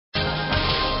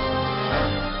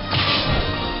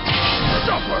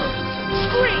Calibur!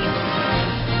 Scream!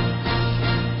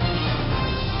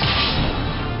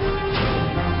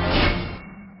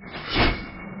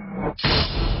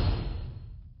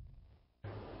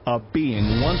 A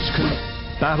being once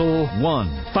Battle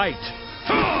 1. Fight!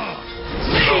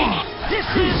 This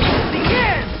is the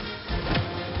end!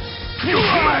 You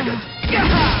dragon!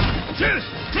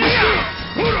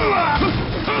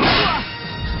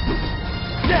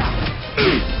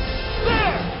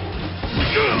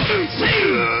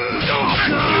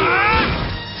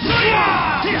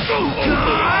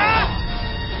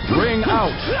 Ring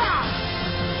out!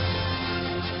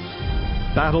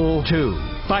 Battle 2.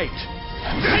 Fight!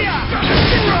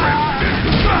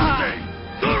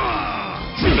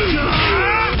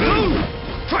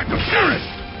 Try to perish!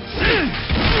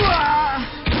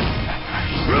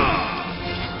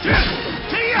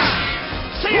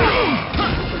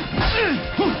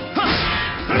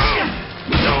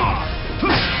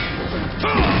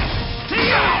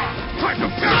 Try to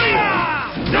perish!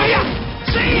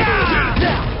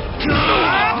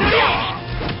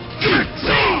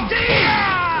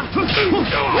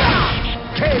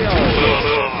 KO!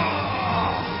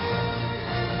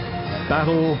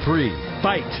 Battle 3.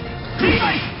 Fight!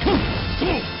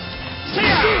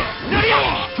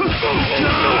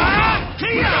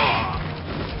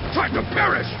 Try to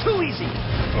perish! Too easy!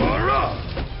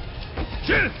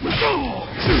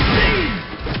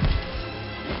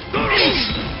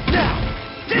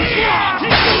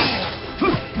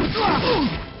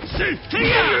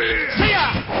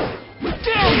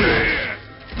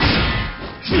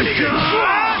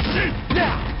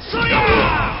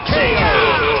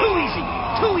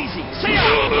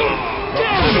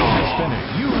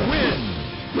 You win!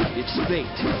 It's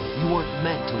fate. You weren't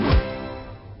meant to win.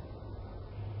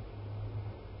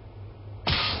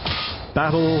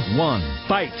 Battle 1.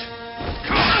 Fight!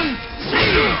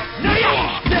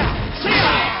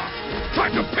 Try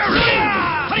to perish!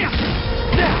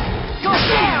 Go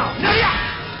down!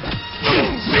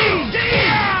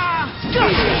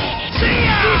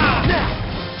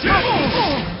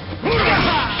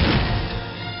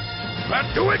 That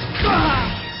do it!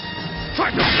 Try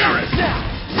to perish!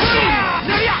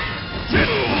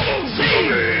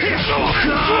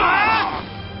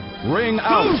 Ring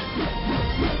out!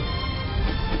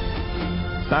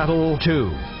 Battle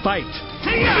 2. Fight!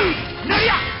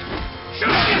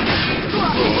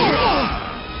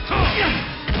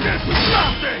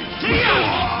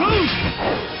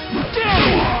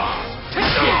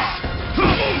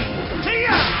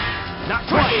 Not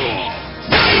quite!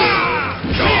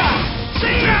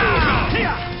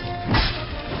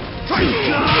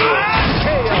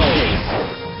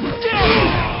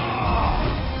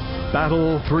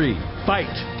 Battle 3.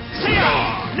 Fight!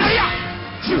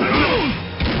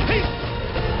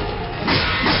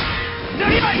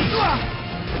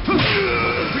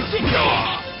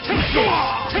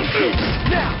 Take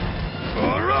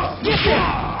this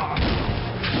now!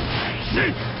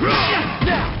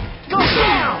 Get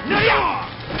down! Now!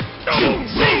 Go down!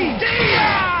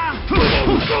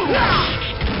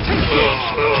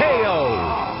 KO!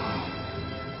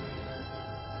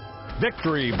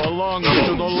 Victory belongs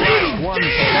to the last one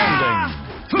standing.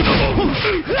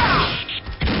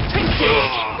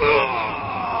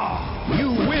 You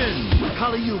win!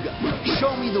 Kali Yuga,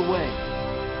 show me the way.